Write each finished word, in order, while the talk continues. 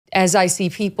as I see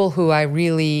people who I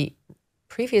really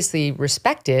previously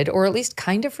respected, or at least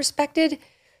kind of respected,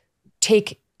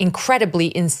 take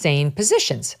incredibly insane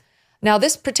positions. Now,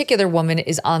 this particular woman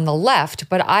is on the left,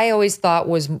 but I always thought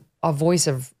was a voice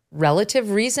of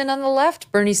relative reason on the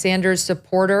left. Bernie Sanders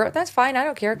supporter. That's fine. I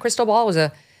don't care. Crystal Ball was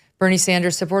a Bernie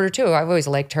Sanders supporter too. I've always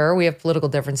liked her. We have political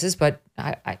differences, but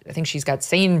I think she's got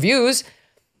sane views.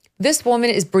 This woman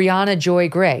is Briahna Joy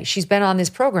Gray. She's been on this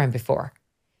program before.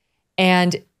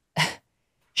 And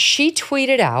she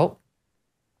tweeted out,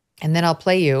 and then I'll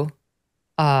play you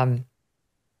a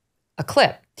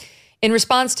clip. In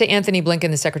response to Anthony Blinken,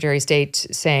 the Secretary of State,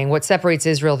 saying what separates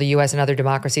Israel, the U.S., and other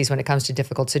democracies when it comes to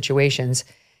difficult situations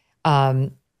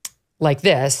like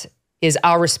this is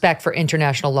our respect for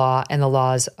international law and the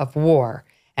laws of war,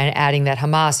 and adding that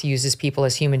Hamas uses people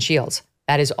as human shields.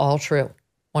 That is all true,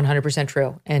 100%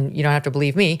 true. And you don't have to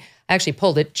believe me. I actually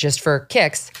pulled it just for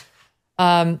kicks.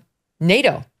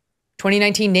 NATO,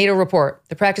 2019 NATO report.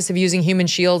 The practice of using human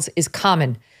shields is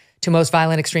common to most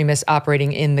violent extremists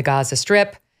operating in the Gaza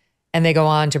Strip. And they go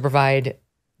on to provide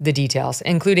the details,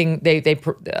 including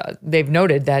they've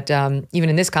noted that even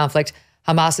in this conflict,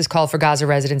 Hamas has called for Gaza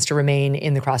residents to remain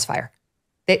in the crossfire.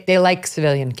 They like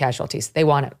civilian casualties. They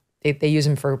want it. They use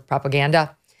them for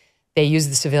propaganda. They use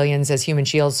the civilians as human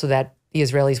shields so that the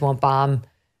Israelis won't bomb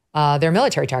their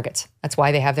military targets. That's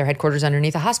why they have their headquarters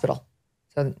underneath a hospital.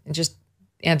 So just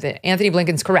Anthony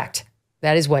Blinken's correct.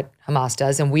 That is what Hamas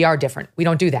does, and we are different. We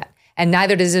don't do that, and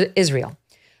neither does Israel.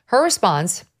 Her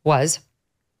response was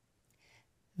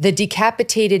the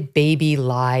decapitated baby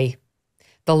lie,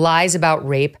 the lies about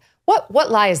rape.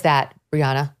 What lie is that,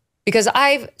 Briahna? Because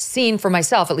I've seen for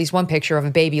myself at least one picture of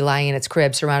a baby lying in its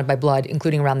crib surrounded by blood,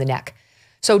 including around the neck.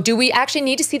 So do we actually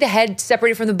need to see the head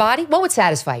separated from the body? What would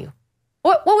satisfy you?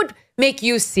 What would make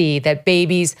you see that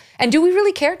babies, and do we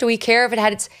really care? Do we care if it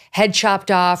had its head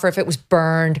chopped off or if it was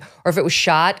burned or if it was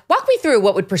shot? Walk me through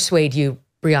what would persuade you,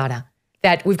 Briahna,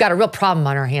 that we've got a real problem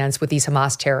on our hands with these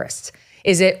Hamas terrorists.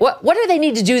 Is it, what do they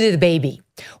need to do to the baby?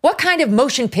 What kind of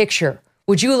motion picture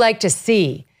would you like to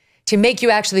see to make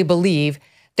you actually believe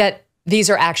that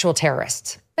these are actual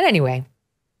terrorists? But anyway,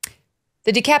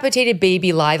 the decapitated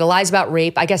baby lie, the lies about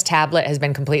rape, I guess Tablet has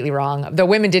been completely wrong. The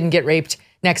women didn't get raped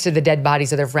next to the dead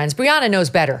bodies of their friends. Briahna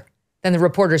knows better than the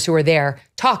reporters who were there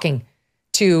talking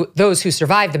to those who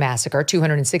survived the massacre.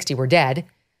 260 were dead.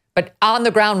 But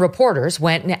on-the-ground reporters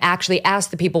went and actually asked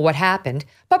the people what happened.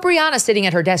 But Briahna, sitting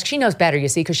at her desk, she knows better, you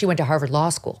see, because she went to Harvard Law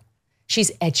School.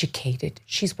 She's educated.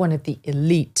 She's one of the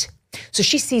elite. So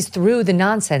she sees through the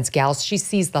nonsense, gals. She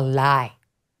sees the lie.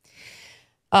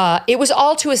 It was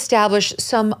all to establish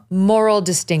some moral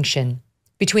distinction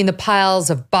between the piles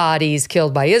of bodies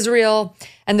killed by Israel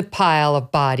and the pile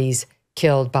of bodies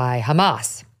killed by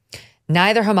Hamas.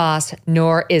 Neither Hamas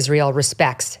nor Israel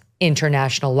respects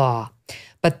international law.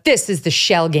 But this is the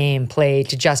shell game played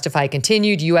to justify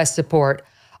continued U.S. support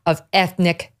of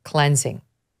ethnic cleansing.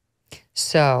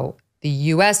 So the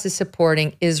U.S. is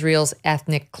supporting Israel's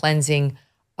ethnic cleansing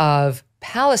of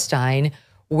Palestine,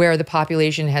 where the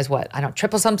population has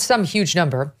tripled some huge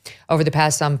number over the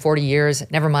past 40 years.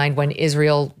 Never mind when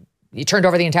Israel turned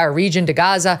over the entire region to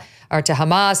Gaza or to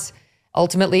Hamas.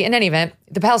 Ultimately, in any event,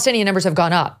 the Palestinian numbers have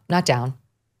gone up, not down.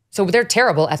 So they're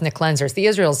terrible ethnic cleansers. The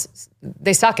Israelis,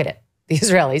 they suck at it. The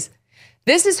Israelis.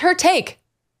 This is her take.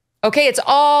 Okay, it's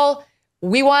all,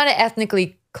 we want to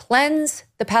ethnically cleanse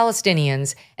the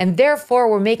Palestinians, and therefore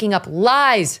we're making up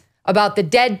lies about the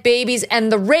dead babies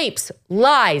and the rapes.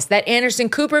 Lies. That Anderson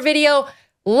Cooper video,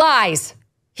 lies.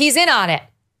 He's in on it.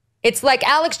 It's like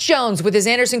Alex Jones with his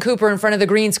Anderson Cooper in front of the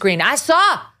green screen. I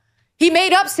saw. He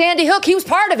made up Sandy Hook. He was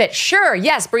part of it. Sure.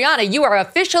 Yes, Briahna, you are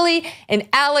officially in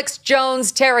Alex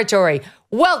Jones territory.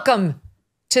 Welcome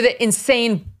to the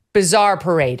insane bizarre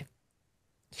parade.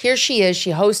 Here she is.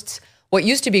 She hosts what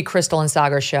used to be Crystal and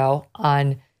Sagar's show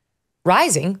on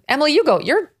Rising. Emily,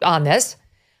 you're on this.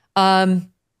 And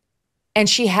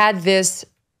she had this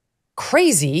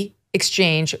crazy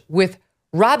exchange with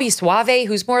Robby Soave,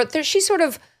 who's more,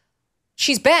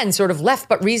 she's been sort of left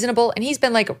but reasonable, and he's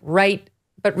been like right,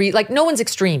 but no one's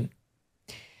extreme.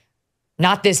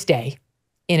 Not this day,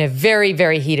 in a very,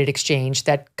 very heated exchange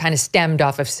that kind of stemmed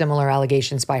off of similar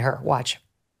allegations by her. Watch.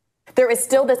 There is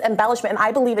still this embellishment, and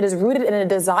I believe it is rooted in a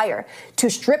desire to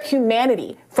strip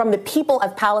humanity from the people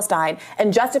of Palestine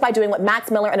and justify doing what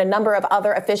Max Miller and a number of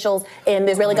other officials in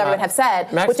the Israeli government have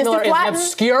said, Max Miller is an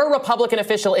obscure Republican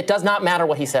official. It does not matter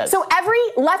what he says. So every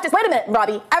leftist, wait a minute,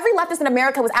 Robby, every leftist in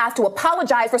America was asked to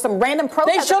apologize for some random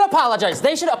protest. They should apologize.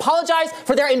 They should apologize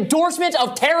for their endorsement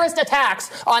of terrorist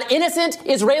attacks on innocent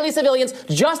Israeli civilians,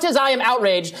 just as I am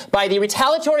outraged by the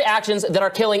retaliatory actions that are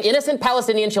killing innocent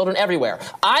Palestinian children everywhere.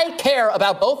 I care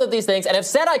about both of these things and have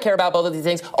said I care about both of these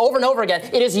things over and over again.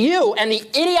 It is you and the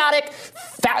idiotic,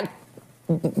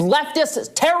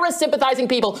 leftist, terrorist sympathizing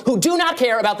people who do not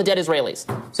care about the dead Israelis.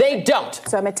 They don't.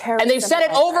 So I'm a terrorist. And they've said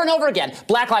it over and over again.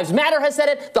 Black Lives Matter has said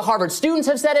it. The Harvard students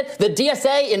have said it. The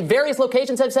DSA in various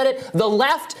locations have said it. The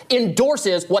left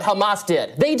endorses what Hamas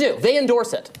did. They do. They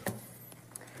endorse it.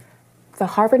 The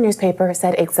Harvard newspaper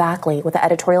said exactly what the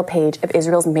editorial page of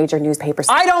Israel's major newspapers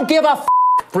said. I don't give a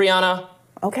Briahna.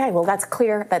 Okay, well, that's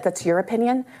clear that that's your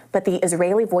opinion. But the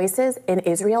Israeli voices in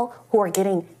Israel who are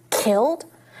getting killed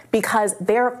because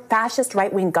their fascist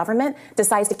right-wing government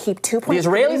decides to keep 2.3 million The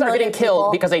Israelis are getting killed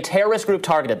people. because a terrorist group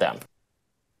targeted them.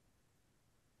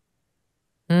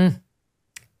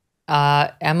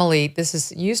 Emily,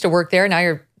 you used to work there. Now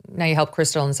you help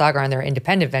Crystal and Sagar on their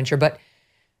independent venture, but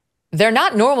they're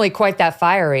not normally quite that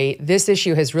fiery. This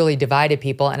issue has really divided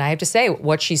people. And I have to say,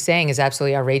 what she's saying is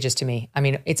absolutely outrageous to me. I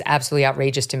mean, it's absolutely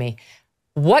outrageous to me.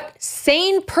 What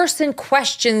sane person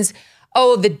questions,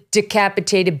 the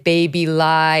decapitated baby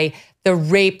lie, the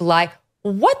rape lie?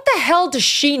 What the hell does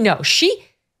she know?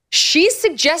 She's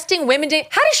suggesting women did.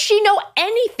 How does she know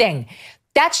anything?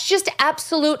 That's just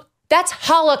that's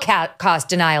Holocaust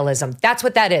denialism. That's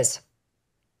what that is.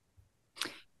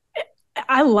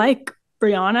 I like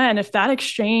Briahna, and if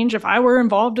I were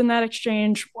involved in that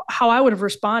exchange, how I would have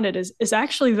responded is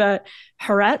actually that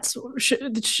Haaretz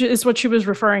is what she was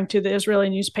referring to, the Israeli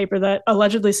newspaper that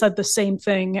allegedly said the same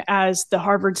thing as the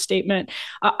Harvard statement.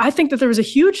 I think that there was a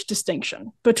huge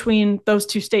distinction between those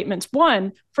two statements.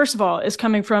 One, first of all, is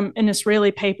coming from an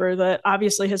Israeli paper that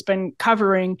obviously has been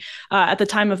covering at the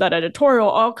time of that editorial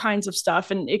all kinds of stuff,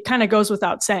 and it kind of goes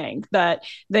without saying that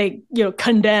they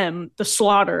condemn the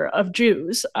slaughter of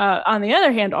Jews. On the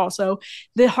other hand, also,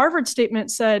 the Harvard statement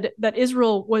said that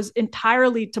Israel was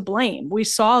entirely to blame. We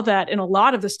saw that in a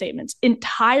lot of the statements,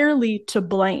 entirely to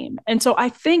blame. And so I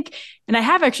think, and I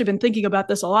have actually been thinking about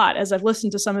this a lot as I've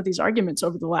listened to some of these arguments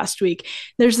over the last week,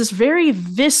 there's this very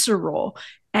visceral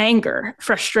anger,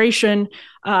 frustration,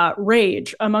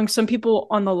 rage among some people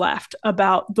on the left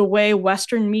about the way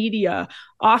Western media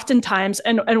oftentimes,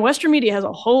 and Western media has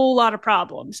a whole lot of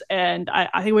problems, and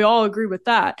I think we all agree with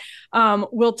that,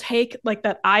 will take like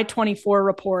that I-24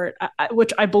 report,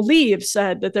 which I believe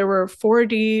said that there were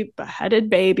 40 beheaded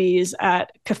babies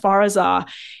at Kfar Aza,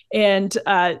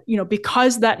 and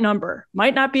because that number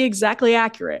might not be exactly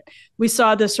accurate, we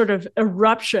saw this sort of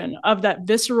eruption of that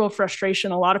visceral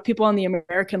frustration a lot of people on the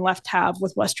American left have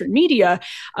with Western media,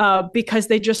 because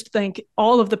they just think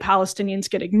all of the Palestinians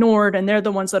get ignored and they're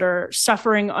the ones that are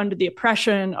suffering under the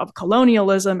oppression of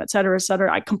colonialism, et cetera, et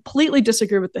cetera. I completely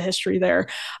disagree with the history there.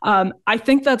 I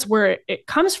think that's where it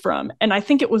comes from. And I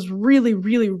think it was really,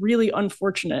 really, really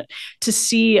unfortunate to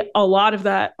see a lot of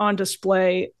that on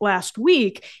display last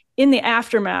week in the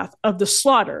aftermath of the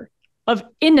slaughter of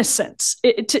innocents.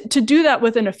 To do that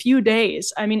within a few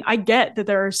days, I mean, I get that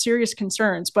there are serious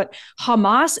concerns, but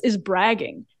Hamas is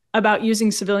bragging about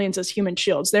using civilians as human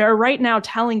shields. They are right now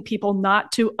telling people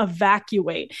not to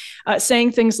evacuate,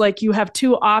 saying things like you have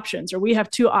two options, or we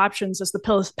have two options as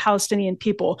the Palestinian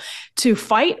people, to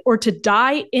fight or to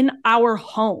die in our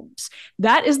homes.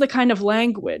 That is the kind of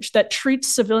language that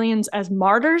treats civilians as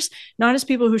martyrs, not as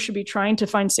people who should be trying to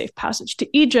find safe passage to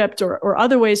Egypt or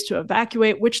other ways to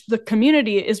evacuate, which the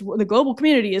global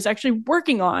community is actually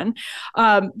working on.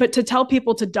 But to tell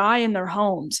people to die in their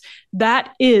homes,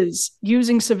 that is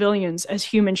using civilians as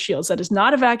human shields. That is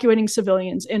not evacuating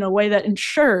civilians in a way that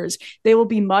ensures they will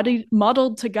be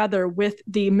muddled together with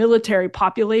the military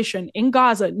population in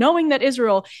Gaza, knowing that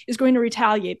Israel is going to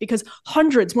retaliate because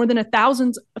hundreds, more than a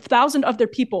thousand of their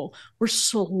people were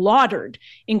slaughtered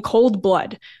in cold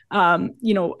blood,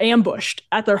 ambushed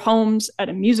at their homes, at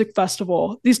a music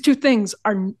festival. These two things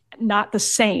are not the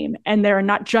same, and they're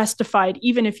not justified,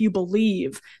 even if you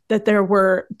believe that there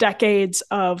were decades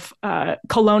of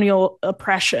colonial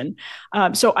oppression.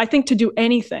 So I think to do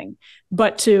anything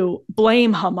but to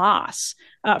blame Hamas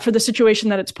for the situation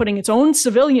that it's putting its own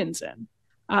civilians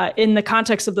in the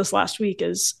context of this last week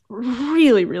is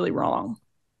really, really wrong.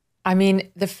 I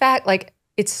mean, the fact,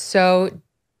 it's so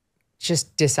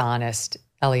just dishonest,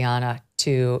 Eliana,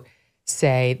 to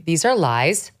say these are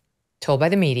lies. told by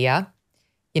the media.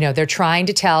 They're trying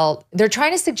to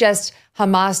suggest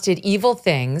Hamas did evil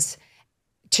things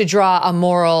to draw a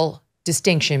moral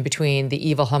distinction between the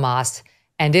evil Hamas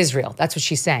and Israel. That's what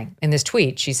she's saying in this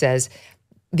tweet. She says,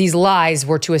 these lies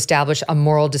were to establish a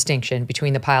moral distinction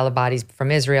between the pile of bodies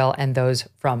from Israel and those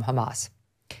from Hamas.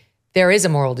 There is a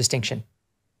moral distinction.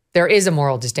 There is a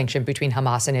moral distinction between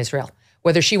Hamas and Israel,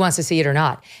 whether she wants to see it or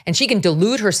not. And she can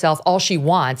delude herself all she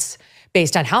wants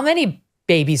based on how many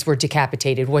babies were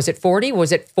decapitated. Was it 40?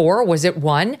 Was it 4? Was it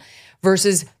 1?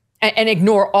 Versus, and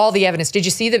ignore all the evidence. Did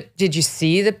you see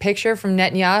the picture from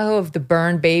Netanyahu of the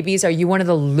burned babies? Are you one of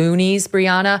the loonies,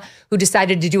 Briahna, who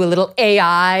decided to do a little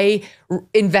AI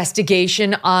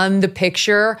investigation on the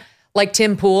picture like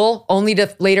Tim Pool, only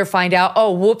to later find out,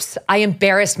 oh, whoops, I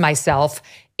embarrassed myself.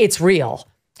 It's real.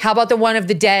 How about the one of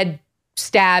the dead,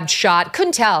 stabbed, shot?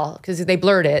 Couldn't tell because they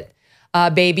blurred it.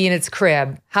 Baby in its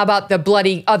crib. How about the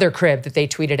bloody other crib that they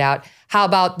tweeted out? How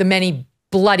about the many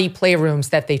bloody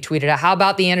playrooms that they tweeted out? How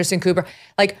about the Anderson Cooper?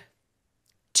 Like,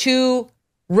 to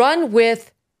run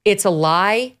with it's a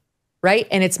lie, right?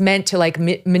 And it's meant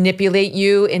to manipulate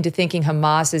you into thinking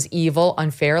Hamas is evil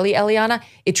unfairly, Eliana.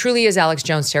 It truly is Alex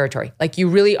Jones territory. Like, you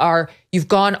really are, you've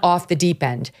gone off the deep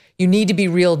end. You need to be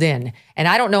reeled in. And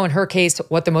I don't know in her case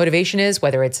what the motivation is,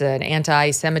 whether it's an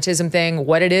anti-Semitism thing,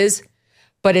 what it is,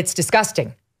 but it's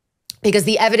disgusting because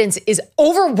the evidence is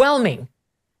overwhelming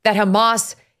that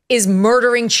Hamas is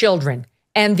murdering children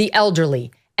and the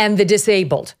elderly and the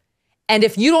disabled. And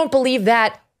if you don't believe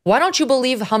that, why don't you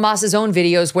believe Hamas's own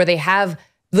videos where they have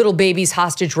little babies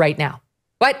hostage right now?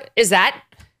 What is that?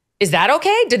 Is that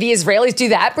okay? Did the Israelis do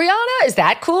that, Briahna? Is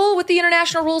that cool with the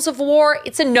international rules of war?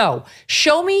 It's a no.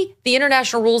 Show me the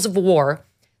international rules of war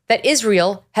that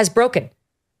Israel has broken.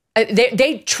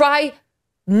 They try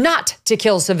not to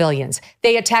kill civilians.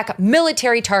 They attack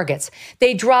military targets.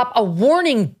 They drop a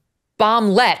warning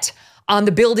bomblet on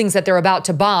the buildings that they're about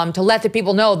to bomb to let the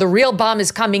people know the real bomb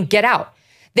is coming, get out.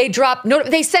 They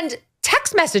send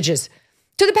text messages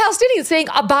to the Palestinians saying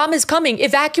a bomb is coming,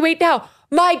 evacuate now.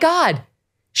 My God,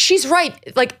 she's right.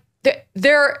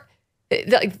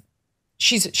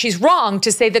 She's wrong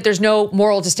to say that there's no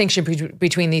moral distinction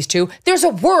between these two. There's a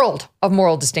world of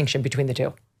moral distinction between the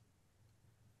two.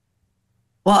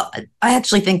 Well, I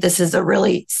actually think this is a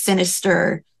really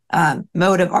sinister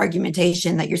mode of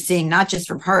argumentation that you're seeing, not just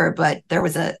from her, but there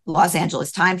was a Los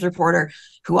Angeles Times reporter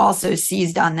who also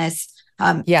seized on this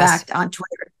fact on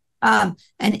Twitter. And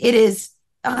it is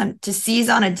to seize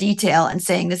on a detail and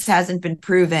saying this hasn't been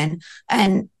proven.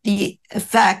 And the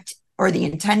effect or the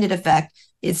intended effect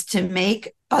is to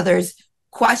make others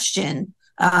question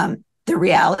the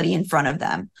reality in front of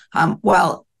them.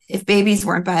 Well, if babies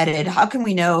weren't beheaded, how can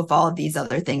we know if all of these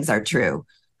other things are true?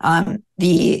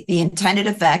 The intended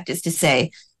effect is to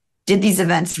say, did these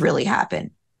events really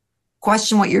happen?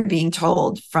 Question what you're being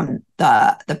told from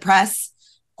the press.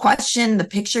 Question the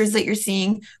pictures that you're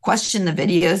seeing. Question the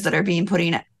videos that are being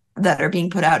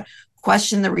put out.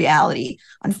 Question the reality.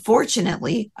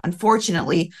 Unfortunately,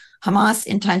 Hamas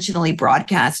intentionally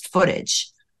broadcast footage,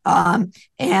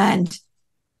 and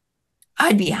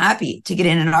I'd be happy to get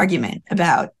in an argument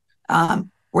about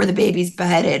were the babies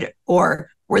beheaded or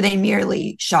were they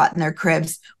merely shot in their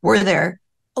cribs? Were there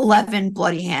 11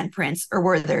 bloody handprints or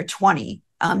were there 20?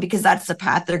 Because that's the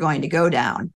path they're going to go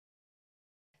down.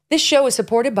 This show is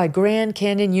supported by Grand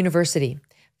Canyon University.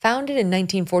 Founded in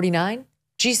 1949,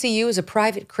 GCU is a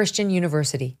private Christian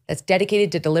university that's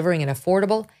dedicated to delivering an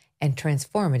affordable and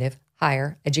transformative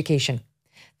higher education.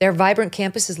 Their vibrant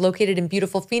campus is located in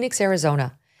beautiful Phoenix,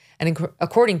 Arizona. And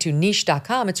according to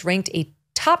niche.com, it's ranked a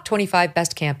top 25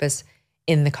 best campus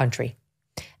in the country.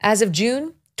 As of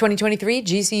June 2023,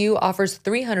 GCU offers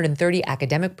 330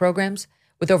 academic programs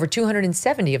with over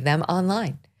 270 of them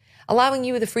online, allowing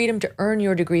you the freedom to earn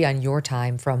your degree on your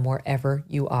time from wherever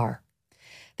you are.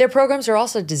 Their programs are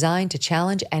also designed to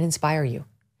challenge and inspire you.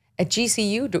 At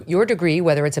GCU, your degree,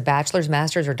 whether it's a bachelor's,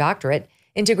 master's, or doctorate,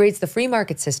 integrates the free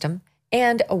market system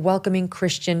and a welcoming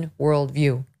Christian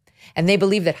worldview. And they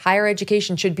believe that higher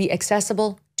education should be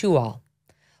accessible to all.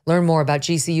 Learn more about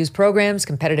GCU's programs,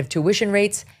 competitive tuition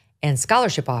rates, and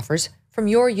scholarship offers from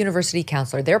your university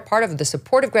counselor. They're part of the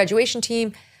supportive graduation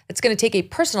team that's going to take a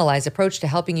personalized approach to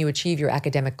helping you achieve your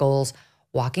academic goals,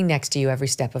 walking next to you every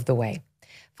step of the way.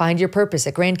 Find your purpose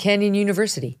at Grand Canyon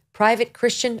University. Private,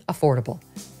 Christian, affordable.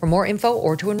 For more info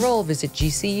or to enroll, visit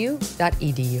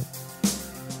gcu.edu.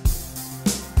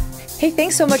 Hey,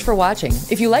 thanks so much for watching.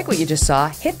 If you like what you just saw,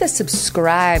 hit the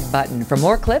subscribe button for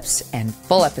more clips and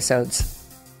full episodes.